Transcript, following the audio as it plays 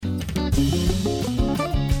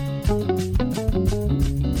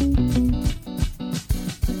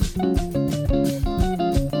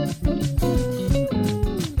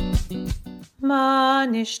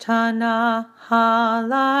nishtanah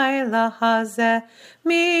halayla hazeh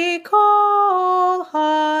mikol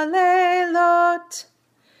halelot.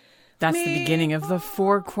 That's the beginning of the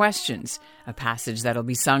Four Questions, a passage that'll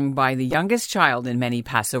be sung by the youngest child in many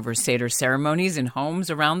Passover Seder ceremonies in homes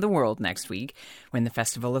around the world next week, when the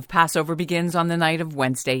festival of Passover begins on the night of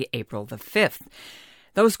Wednesday, April the 5th.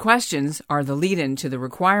 Those questions are the lead-in to the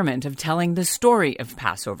requirement of telling the story of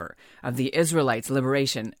Passover, of the Israelites'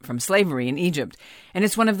 liberation from slavery in Egypt. And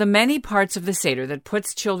it's one of the many parts of the Seder that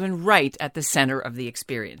puts children right at the center of the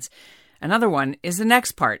experience. Another one is the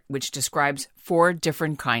next part, which describes 4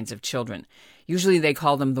 different kinds of children. Usually they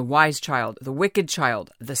call them the wise child, the wicked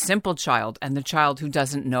child, the simple child, and the child who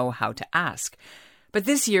doesn't know how to ask. But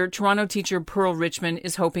this year, Toronto teacher Pearl Richmond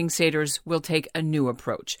is hoping Seders will take a new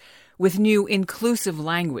approach, with new inclusive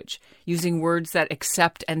language, using words that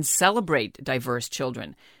accept and celebrate diverse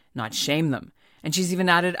children, not shame them. And she's even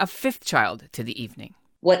added a 5th child to the evening.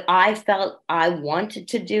 What I felt I wanted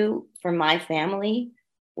to do for my family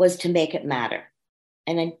was to make it matter.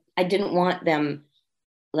 And I didn't want them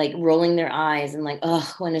like rolling their eyes and like,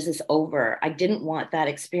 oh, when is this over? I didn't want that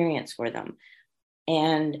experience for them.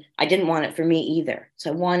 And I didn't want it for me either.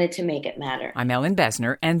 So I wanted to make it matter. I'm Ellen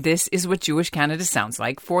Besner, and this is what Jewish Canada sounds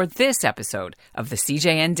like for this episode of the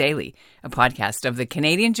CJN Daily, a podcast of the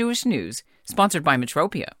Canadian Jewish News, sponsored by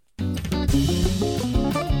Metropia.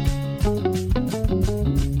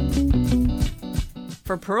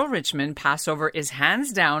 For Pearl Richmond, Passover is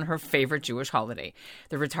hands down her favorite Jewish holiday.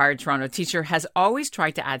 The retired Toronto teacher has always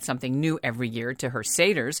tried to add something new every year to her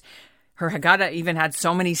Seders. Her haggadah even had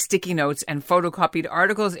so many sticky notes and photocopied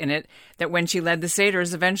articles in it that when she led the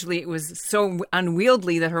Seders, eventually it was so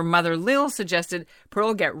unwieldy that her mother Lil suggested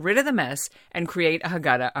Pearl get rid of the mess and create a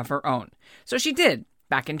haggadah of her own. So she did.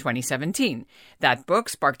 Back in 2017. That book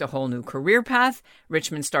sparked a whole new career path.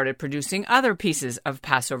 Richmond started producing other pieces of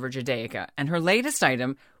Passover Judaica, and her latest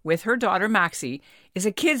item, with her daughter Maxie, is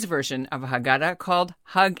a kid's version of a haggadah called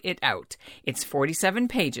Hug It Out. It's 47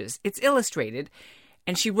 pages, it's illustrated,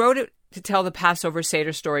 and she wrote it to tell the Passover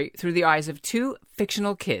Seder story through the eyes of 2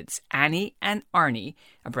 fictional kids, Annie and Arnie,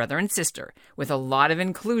 a brother and sister, with a lot of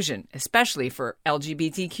inclusion, especially for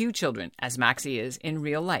LGBTQ children, as Maxie is in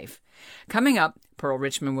real life. Coming up, Pearl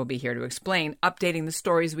Richmond will be here to explain, updating the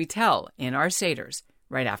stories we tell in our Seders,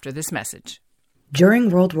 right after this message. During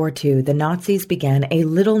World War II, the Nazis began a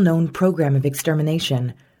little-known program of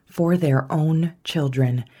extermination for their own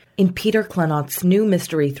children. In Peter Klenott's new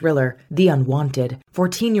mystery thriller, The Unwanted,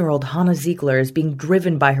 14-year-old Hannah Ziegler is being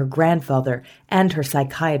driven by her grandfather and her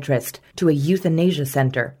psychiatrist to a euthanasia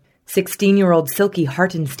center. 16-year-old Silke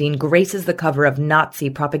Hartenstein graces the cover of Nazi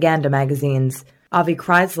propaganda magazines. Avi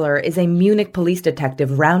Kreisler is a Munich police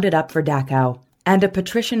detective rounded up for Dachau. And a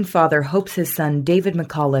patrician father hopes his son David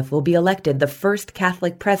McAuliffe will be elected the first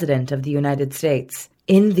Catholic president of the United States.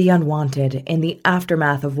 In The Unwanted, in the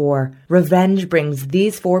aftermath of war, revenge brings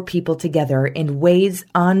these 4 people together in ways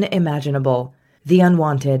unimaginable. The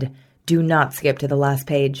Unwanted. Do not skip to the last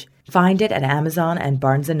page. Find it at Amazon and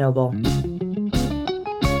Barnes & Noble.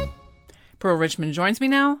 Pearl Richmond joins me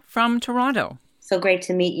now from Toronto. So great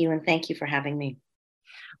to meet you, and thank you for having me.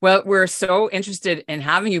 Well, we're so interested in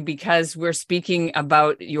having you because we're speaking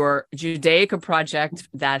about your Judaica project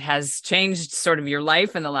that has changed sort of your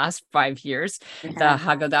life in the last 5 years, the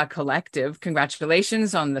Haggadah Collective.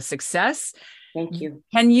 Congratulations on the success. Thank you.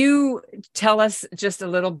 Can you tell us just a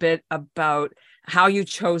little bit about how you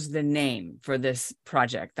chose the name for this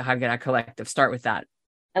project, the Haggadah Collective? Start with that.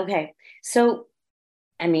 Okay. So,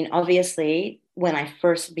 I mean, obviously, when I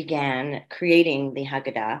first began creating the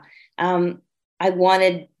Haggadah, I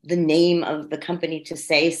wanted the name of the company to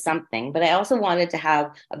say something, but I also wanted to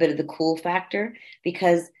have a bit of the cool factor,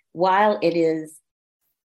 because while it is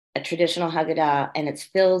a traditional Haggadah and it's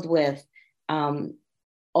filled with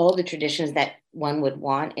all the traditions that one would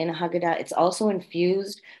want in a Haggadah, it's also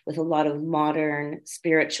infused with a lot of modern,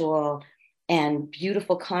 spiritual, and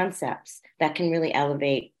beautiful concepts that can really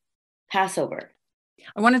elevate Passover.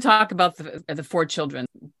 I want to talk about the 4 children,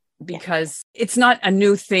 because it's not a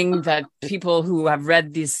new thing that people who have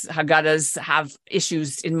read these Haggadahs have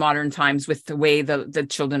issues in modern times with the way the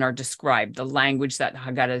children are described, the language that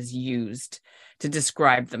Haggadahs used to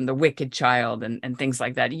describe them, the wicked child and things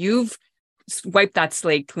like that. You've wiped that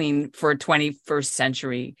slate clean for a 21st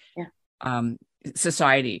century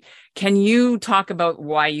society. Can you talk about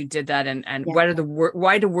why you did that and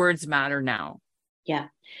why do words matter now? Yeah,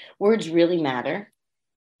 words really matter.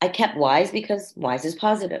 I kept wise because wise is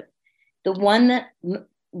positive. The one that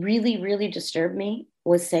really, really disturbed me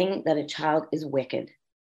was saying that a child is wicked.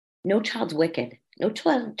 No child's wicked. No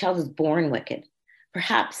child is born wicked.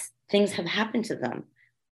 Perhaps things have happened to them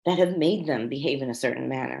that have made them behave in a certain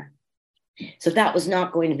manner. So that was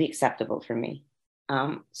not going to be acceptable for me.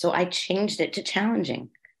 So I changed it to challenging.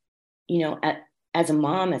 As a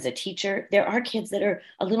mom, as a teacher, there are kids that are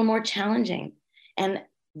a little more challenging and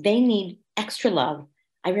they need extra love.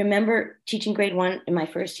 I remember teaching grade 1 in my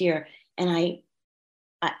first year, and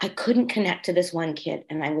I couldn't connect to this one kid,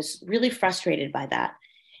 and I was really frustrated by that.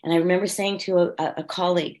 And I remember saying to a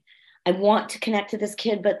colleague, I want to connect to this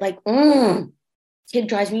kid, but kid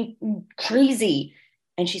drives me crazy.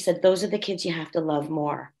 And she said, those are the kids you have to love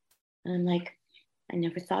more. And I'm like, I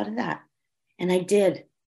never thought of that. And I did.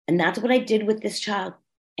 And that's what I did with this child.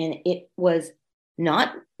 And it was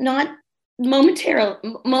not momentary,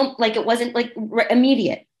 like it wasn't like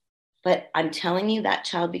immediate. But I'm telling you, that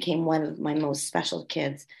child became one of my most special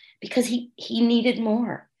kids because he needed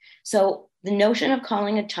more. So the notion of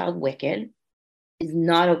calling a child wicked is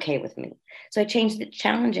not okay with me. So I changed it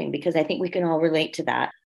challenging because I think we can all relate to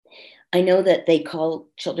that. I know that they call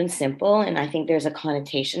children simple, and I think there's a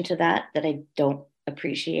connotation to that I don't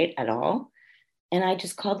appreciate at all. And I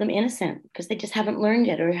just called them innocent because they just haven't learned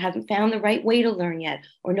yet, or haven't found the right way to learn yet,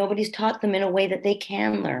 or nobody's taught them in a way that they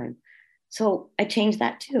can learn. So I changed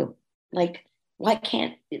that too. Like, why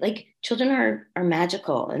can't, like, children are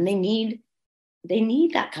magical, and they need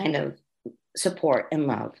that kind of support and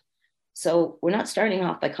love. So we're not starting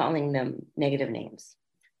off by calling them negative names.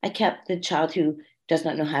 I kept the child who does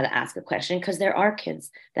not know how to ask a question, because there are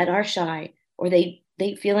kids that are shy, or they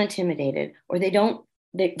feel intimidated, or they don't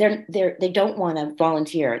want to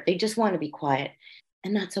volunteer. They just want to be quiet,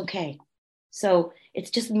 and that's okay. So it's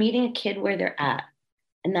just meeting a kid where they're at.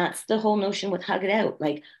 And that's the whole notion with Hug It Out.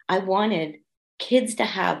 Like, I wanted kids to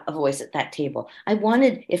have a voice at that table. I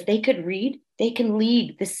wanted, if they could read, they can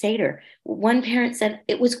lead the Seder. One parent said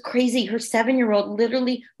it was crazy. Her 7-year-old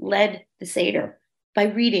literally led the Seder by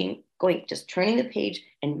reading, just turning the page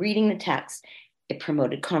and reading the text. It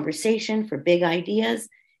promoted conversation for big ideas,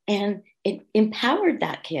 and it empowered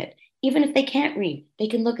that kid. Even if they can't read, they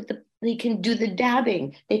can they can do the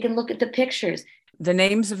dabbing. They can look at the pictures. The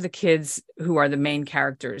names of the kids who are the main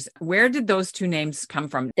characters, where did those 2 names come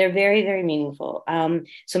from? They're very, very meaningful.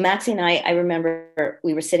 So Maxie and I remember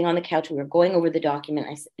we were sitting on the couch, we were going over the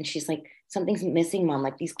document, and she's like, something's missing, Mom,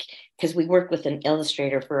 like these, because we worked with an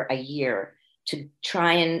illustrator for a year to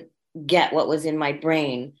try and get what was in my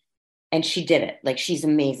brain. And she did it. Like, she's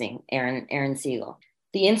amazing, Erin Siegel.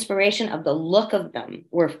 The inspiration of the look of them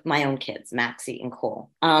were my own kids, Maxie and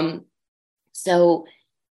Cole. So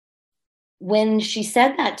when she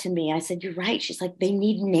said that to me, I said, you're right. She's like, they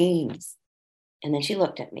need names. And then she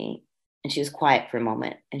looked at me and she was quiet for a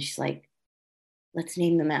moment. And she's like, let's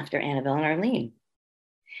name them after Annabelle and Arlene,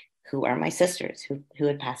 who are my sisters who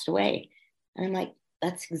had passed away. And I'm like,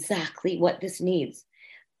 that's exactly what this needs.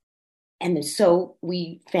 And so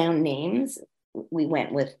we found names. We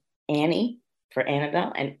went with Annie for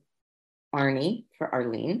Annabelle and Arnie for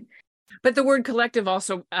Arlene. But the word collective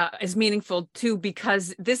also is meaningful too,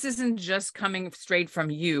 because this isn't just coming straight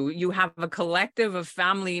from you. You have a collective of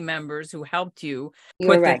family members who helped you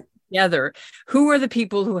put this together. Who are the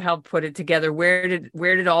people who helped put it together? Where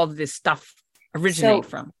did all this stuff originate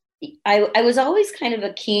from? I was always kind of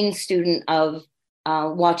a keen student of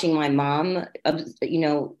watching my mom,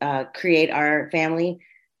 create our family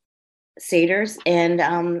Seders.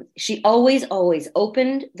 And she always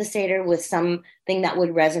opened the Seder with something that would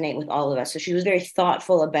resonate with all of us. So she was very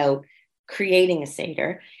thoughtful about creating a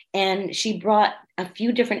Seder. And she brought a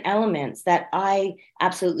few different elements that I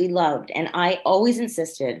absolutely loved. And I always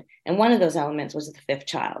insisted, and one of those elements was the 5th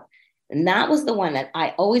child. And that was the one that I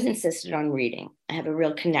always insisted on reading. I have a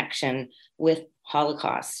real connection with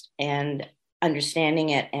Holocaust and understanding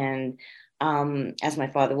it. And as my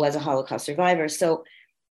father was a Holocaust survivor. So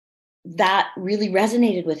that really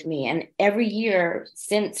resonated with me. And every year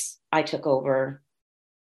since I took over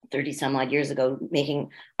 30 some odd years ago, making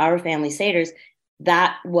our family Seders,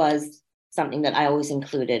 that was something that I always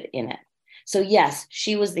included in it. So yes,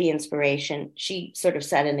 she was the inspiration. She sort of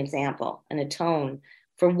set an example and a tone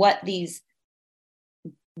for what these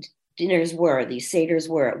dinners were, these Seders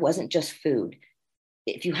were. It wasn't just food.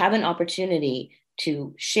 If you have an opportunity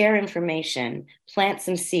to share information, plant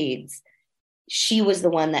some seeds, she was the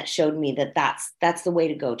one that showed me that that's the way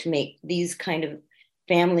to go, to make these kind of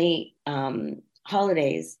family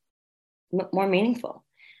holidays more meaningful.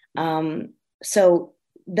 So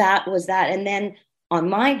that was that. And then on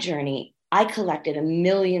my journey, I collected a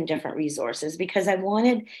million different resources because I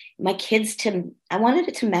wanted it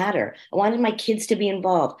to matter. I wanted my kids to be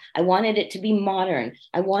involved. I wanted it to be modern.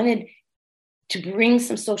 I wanted to bring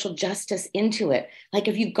some social justice into it. Like,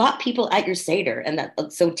 if you've got people at your Seder, and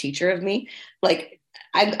that's so teacher of me, like,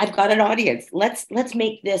 I've got an audience. Let's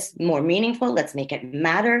make this more meaningful. Let's make it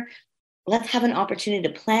matter. Let's have an opportunity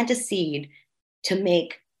to plant a seed to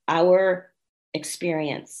make our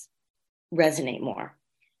experience resonate more.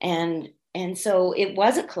 And so it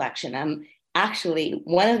was a collection. Actually,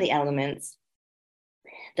 one of the elements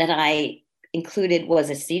that I included was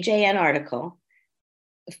a CJN article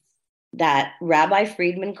that Rabbi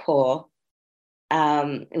Friedman Cole,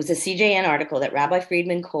 it was a CJN article that Rabbi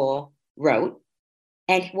Friedman Cole wrote.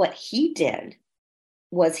 And what he did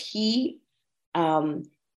was he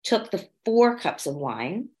took the 4 cups of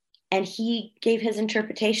wine and he gave his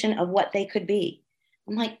interpretation of what they could be.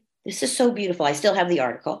 I'm like, this is so beautiful. I still have the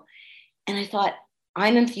article. And I thought,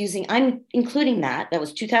 I'm including that. That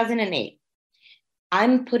was 2008.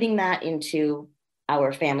 I'm putting that into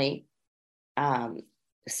our family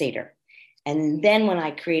Seder. And then when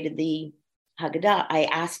I created the haggadah, I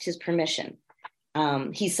asked his permission.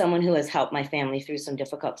 He's someone who has helped my family through some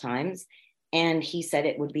difficult times. And he said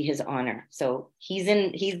it would be his honor. So he's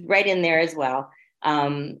right in there as well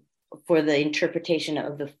for the interpretation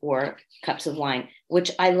of the 4 cups of wine,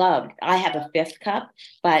 which I loved. I have a 5th cup,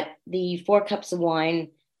 but the 4 cups of wine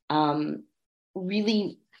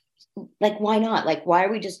really, like, why not? Like, why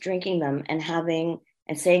are we just drinking them and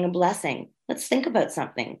saying a blessing? Let's think about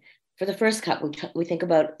something. For the 1st cup, we think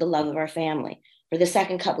about the love of our family. For the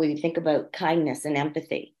 2nd cup, we think about kindness and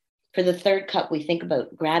empathy. For the 3rd cup, we think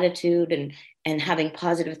about gratitude and having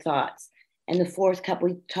positive thoughts. And the 4th cup,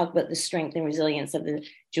 we talk about the strength and resilience of the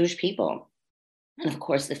Jewish people. And of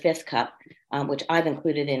course, the 5th cup, which I've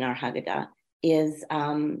included in our Haggadah, is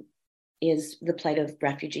the plight of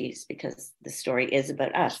refugees, because the story is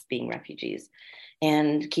about us being refugees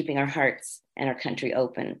and keeping our hearts and our country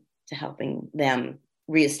open to helping them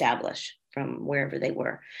reestablish from wherever they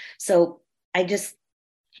were. So it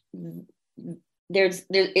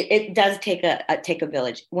does take a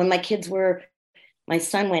village. When my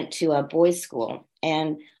son went to a boys' school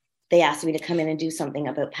and they asked me to come in and do something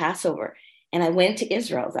about Passover. And I went to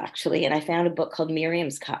Israel's actually, and I found a book called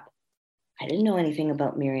Miriam's Cup. I didn't know anything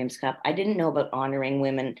about Miriam's Cup. I didn't know about honoring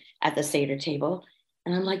women at the Seder table.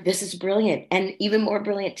 And I'm like, this is brilliant. And even more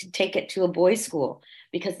brilliant to take it to a boys' school,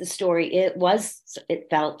 because the story, it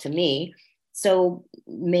felt to me so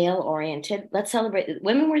male oriented. Let's celebrate.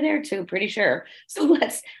 Women were there too, pretty sure. So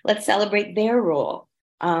let's celebrate their role.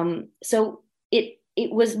 So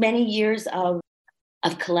it was many years of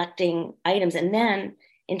collecting items. And then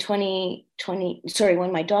in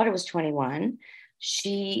when my daughter was 21,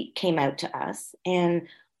 she came out to us, and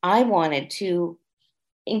I wanted to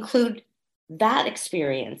include that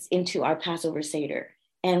experience into our Passover Seder.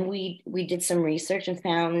 And we did some research and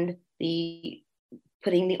found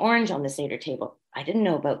putting the orange on the Seder table. I didn't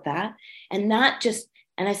know about that. And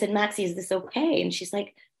I said, Maxie, is this okay? And she's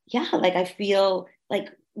like, yeah, like, I feel like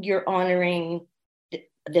you're honoring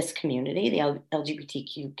this community, the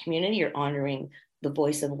LGBTQ community, you're honoring the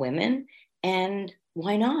voice of women, and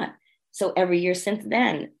why not? So every year since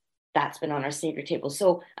then, that's been on our Seder table.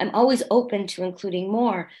 So I'm always open to including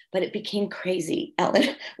more, but it became crazy,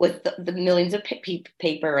 Ellen, with the millions of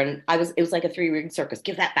paper. And it was like a 3-ring circus.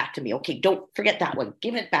 Give that back to me. Okay, don't forget that one.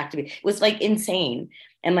 Give it back to me. It was like insane.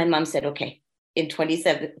 And my mom said, okay, end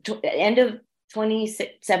of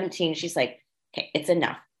 2017, she's like, okay, it's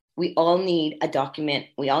enough. We all need a document.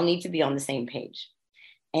 We all need to be on the same page.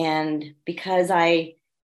 And because I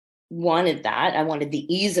wanted that, I wanted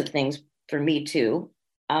the ease of things for me too.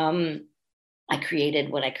 I created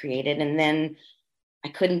what I created, and then I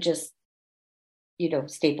couldn't just,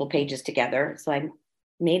 staple pages together. So I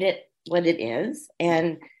made it what it is,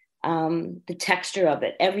 and the texture of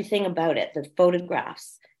it, everything about it, the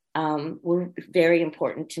photographs were very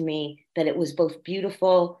important to me. That it was both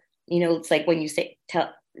beautiful. It's like when you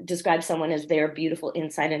describe someone as they're beautiful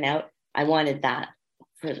inside and out. I wanted that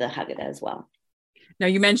for the Haggadah as well. Now,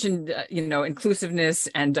 you mentioned, inclusiveness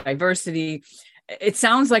and diversity. It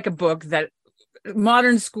sounds like a book that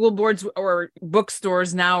modern school boards or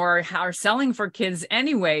bookstores now are selling for kids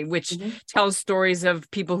anyway, which tells stories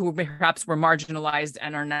of people who perhaps were marginalized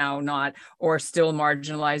and are now not, or still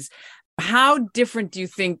marginalized. How different do you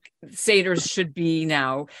think Seders should be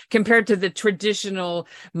now compared to the traditional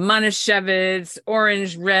Manischewitz,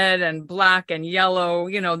 orange, red, and black and yellow,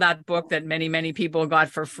 that book that many, many people got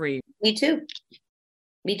for free? Me too.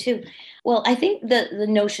 Well, I think the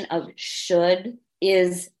notion of should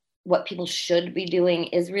is what people should be doing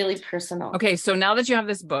is really personal. Okay, so now that you have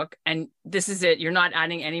this book and this is it, you're not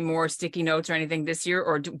adding any more sticky notes or anything this year,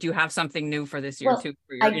 or do you have something new for this year too?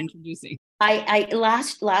 For your introducing.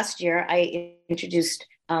 Last year I introduced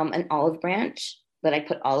an olive branch, that I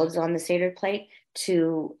put olives on the Seder plate.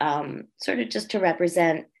 to sort of just to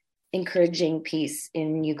represent encouraging peace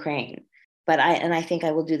in Ukraine. But I think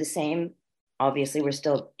I will do the same. Obviously, we're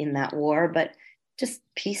still in that war, but just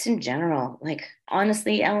peace in general. Like,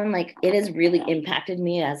 honestly, Ellen, like, it has really impacted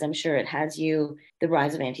me, as I'm sure it has you, the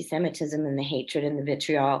rise of anti-Semitism and the hatred and the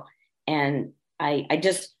vitriol. And I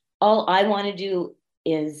just, all I want to do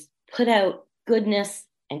is put out goodness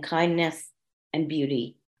and kindness and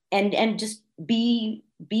beauty, and just be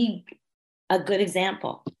a good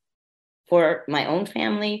example for my own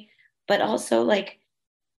family, but also like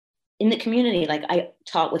in the community. Like, I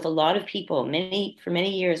taught with a lot of people for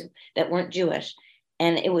many years that weren't Jewish.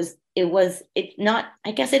 And it's not,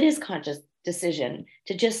 I guess it is conscious decision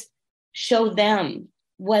to just show them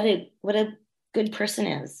what a good person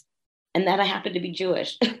is. And that I happen to be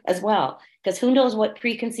Jewish as well, because who knows what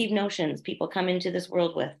preconceived notions people come into this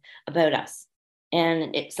world with about us.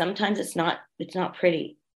 And sometimes it's not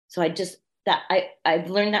pretty. So I've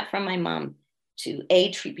learned that from my mom, to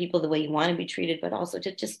treat people the way you want to be treated, but also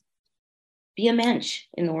to just be a mensch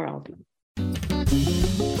in the world.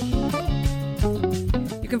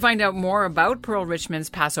 You can find out more about Pearl Richmond's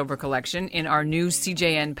Passover collection in our new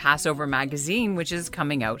CJN Passover magazine, which is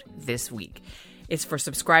coming out this week. It's for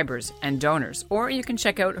subscribers and donors, or you can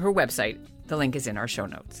check out her website. The link is in our show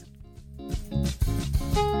notes.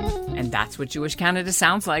 And that's what Jewish Canada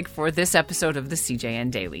sounds like for this episode of the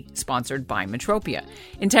CJN Daily, sponsored by Metropia.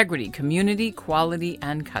 Integrity, community, quality,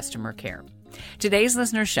 and customer care. Today's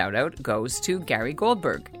listener shout-out goes to Gary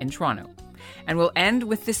Goldberg in Toronto. And we'll end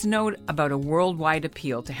with this note about a worldwide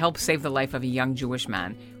appeal to help save the life of a young Jewish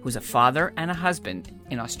man who's a father and a husband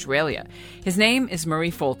in Australia. His name is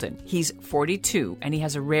Murray Fulton. He's 42, and he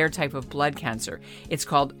has a rare type of blood cancer. It's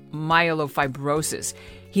called myelofibrosis.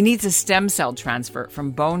 He needs a stem cell transfer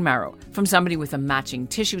from bone marrow from somebody with a matching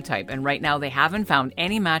tissue type, and right now they haven't found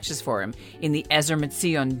any matches for him in the Ezer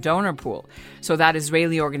Mitzion donor pool. So that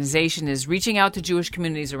Israeli organization is reaching out to Jewish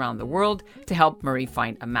communities around the world to help Murray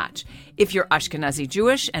find a match. If you're Ashkenazi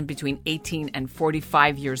Jewish and between 18 and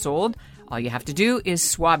 45 years old, all you have to do is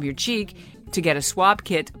swab your cheek. To get a swab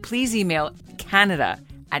kit, please email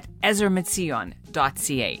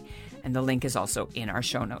canada@ezermitzion.ca. And the link is also in our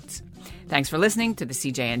show notes. Thanks for listening to the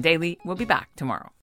CJN Daily. We'll be back tomorrow.